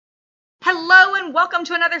Hello and welcome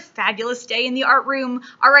to another fabulous day in the art room.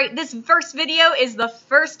 Alright, this first video is the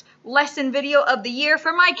first lesson video of the year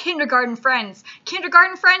for my kindergarten friends.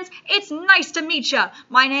 Kindergarten friends, it's nice to meet ya.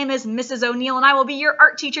 My name is Mrs. O'Neill and I will be your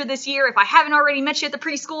art teacher this year. If I haven't already met you at the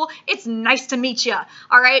preschool, it's nice to meet ya.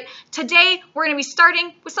 Alright, today we're going to be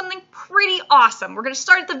starting with something pretty awesome. We're going to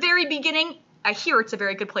start at the very beginning. I hear it's a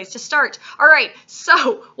very good place to start. All right,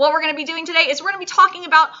 so what we're going to be doing today is we're going to be talking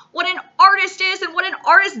about what an artist is and what an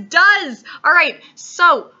artist does. All right,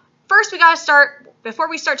 so first we got to start,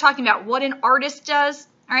 before we start talking about what an artist does,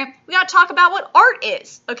 all right, we got to talk about what art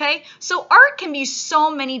is, okay? So art can be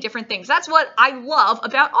so many different things. That's what I love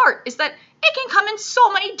about art, is that it can come in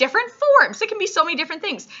so many different forms. It can be so many different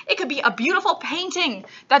things. It could be a beautiful painting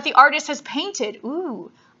that the artist has painted.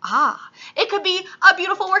 Ooh. It could be a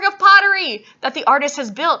beautiful work of pottery that the artist has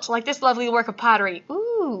built, like this lovely work of pottery.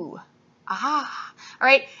 Ooh, all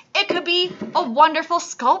right. It could be a wonderful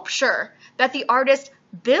sculpture that the artist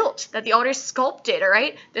built, that the artist sculpted, all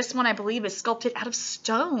right? This one, I believe, is sculpted out of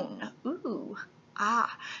stone. Ooh,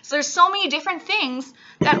 So there's so many different things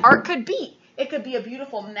that art could be. It could be a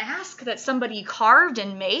beautiful mask that somebody carved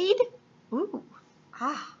and made. Ooh,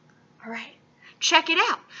 all right. Check it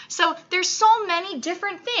out. So there's so many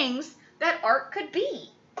different things that art could be,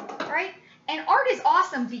 right? And art is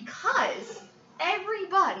awesome because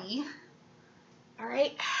everybody, all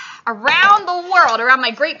right, around the world, around my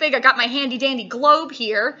great big, I got my handy dandy globe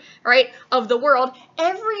here, right, of the world,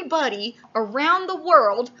 everybody around the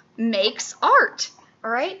world makes art, all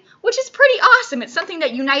right, which is pretty awesome. It's something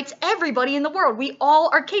that unites everybody in the world. We all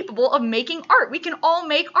are capable of making art. We can all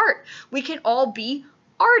make art. We can all be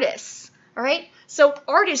artists. All right, so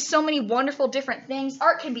art is so many wonderful different things.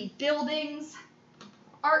 Art can be buildings.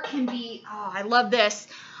 Art can be, I love this.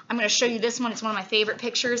 I'm going to show you this one. It's one of my favorite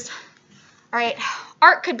pictures. All right,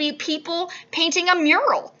 art could be people painting a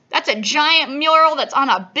mural. That's a giant mural that's on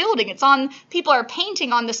a building. It's on, people are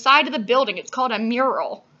painting on the side of the building. It's called a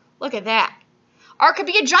mural. Look at that. Art could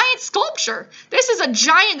be a giant sculpture. This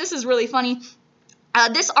is really funny.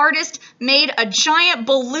 This artist made a giant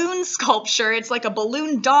balloon sculpture. It's like a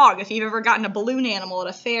balloon dog, if you've ever gotten a balloon animal at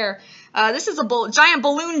a fair. This is a giant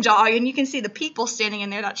balloon dog, and you can see the people standing in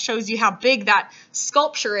there. That shows you how big that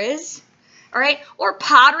sculpture is. All right, or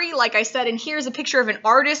pottery, like I said, and here's a picture of an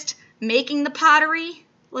artist making the pottery.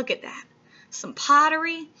 Look at that, some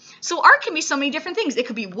pottery. So art can be so many different things. It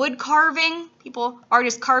could be wood carving,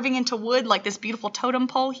 artists carving into wood, like this beautiful totem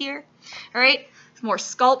pole here. All right, more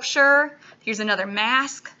sculpture. Here's another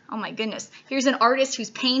mask. Oh my goodness. Here's an artist who's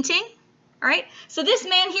painting. All right. So this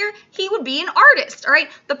man here, he would be an artist. All right.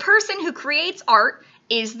 The person who creates art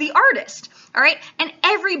is the artist. All right. And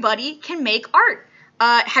everybody can make art.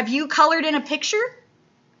 Have you colored in a picture?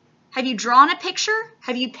 Have you drawn a picture?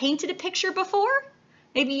 Have you painted a picture before?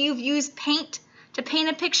 Maybe you've used paint to paint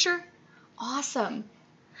a picture. Awesome.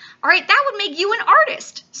 All right. That would make you an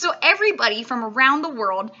artist. So everybody from around the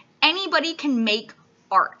world, anybody can make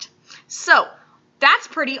art. So that's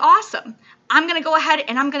pretty awesome. I'm going to go ahead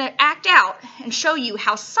and I'm going to act out and show you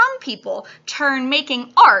how some people turn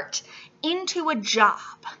making art into a job.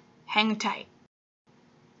 Hang tight.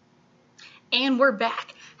 And we're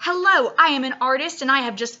back. Hello, I am an artist and I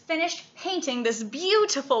have just finished painting this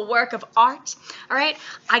beautiful work of art. All right,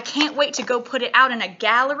 I can't wait to go put it out in a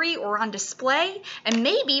gallery or on display. And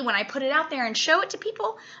maybe when I put it out there and show it to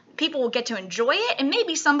people, people will get to enjoy it and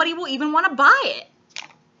maybe somebody will even want to buy it.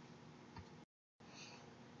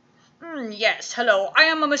 Yes, hello. I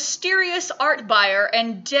am a mysterious art buyer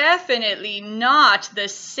and definitely not the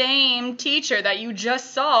same teacher that you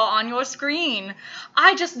just saw on your screen.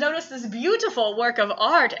 I just noticed this beautiful work of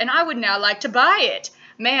art and I would now like to buy it.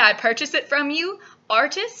 May I purchase it from you,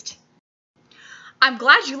 artist? I'm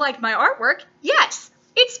glad you liked my artwork. Yes,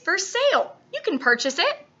 it's for sale. You can purchase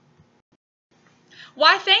it.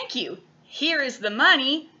 Why, thank you. Here is the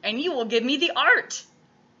money and you will give me the art.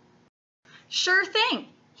 Sure thing.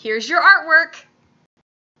 Here's your artwork.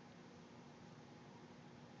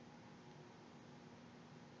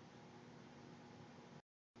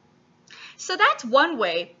 So that's one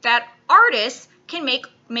way that artists can make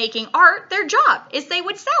making art their job, is they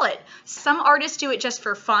would sell it. Some artists do it just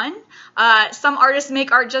for fun. Some artists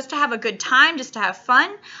make art just to have a good time, just to have fun.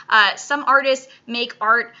 Some artists make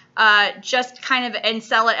art just kind of and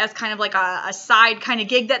sell it as kind of like a side kind of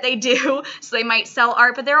gig that they do. So they might sell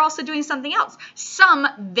art, but they're also doing something else. Some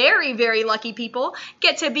very, very lucky people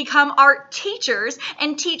get to become art teachers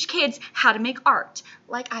and teach kids how to make art,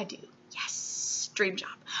 like I do. Yes, dream job.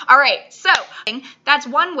 All right, so that's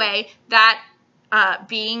one way that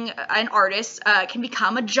being an artist can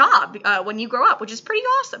become a job when you grow up, which is pretty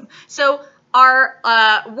awesome. So our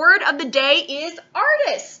word of the day is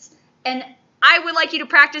artist. And I would like you to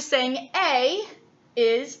practice saying A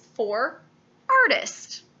is for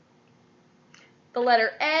artist. The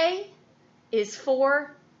letter A is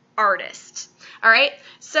for artist. All right,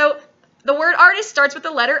 so the word artist starts with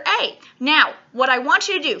the letter A. Now, what I want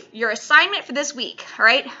you to do, your assignment for this week, all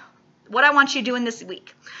right, what I want you to do in this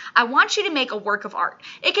week, I want you to make a work of art.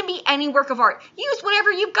 It can be any work of art. Use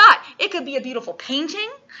whatever you've got. It could be a beautiful painting.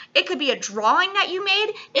 It could be a drawing that you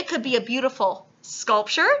made. It could be a beautiful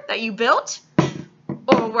sculpture that you built,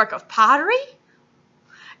 or a work of pottery.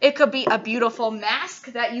 It could be a beautiful mask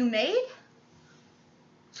that you made.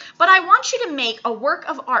 But I want you to make a work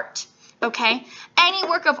of art, okay? Any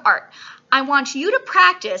work of art. I want you to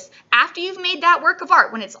practice after you've made that work of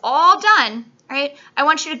art, when it's all done, right? I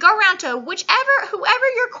want you to go around to whoever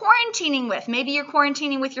you're quarantining with. Maybe you're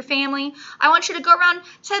quarantining with your family. I want you to go around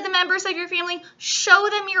to the members of your family, show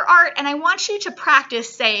them your art, and I want you to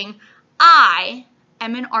practice saying, I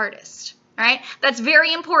am an artist. All right, that's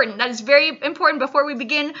very important. That is very important before we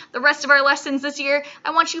begin the rest of our lessons this year.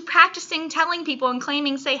 I want you practicing telling people and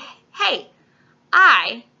claiming, say, hey,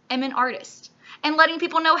 I am an artist. And letting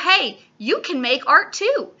people know, hey, you can make art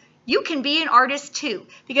too. You can be an artist too,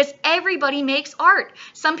 because everybody makes art.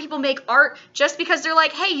 Some people make art just because they're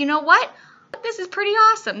like, hey, you know what? This is pretty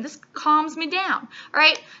awesome. This calms me down. All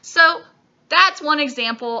right, so that's one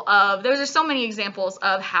example of, those are so many examples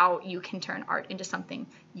of how you can turn art into something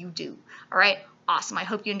you do. All right, awesome. I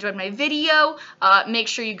hope you enjoyed my video. Make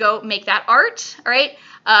sure you go make that art. All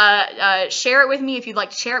right, share it with me if you'd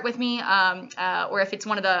like to share it with me, or if it's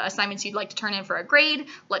one of the assignments you'd like to turn in for a grade,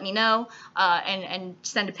 let me know, and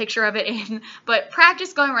send a picture of it in. But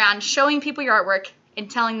practice going around showing people your artwork and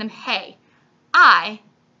telling them, hey, I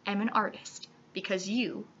am an artist, because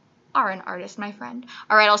you are an artist, my friend.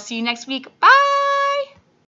 All right, I'll see you next week. Bye!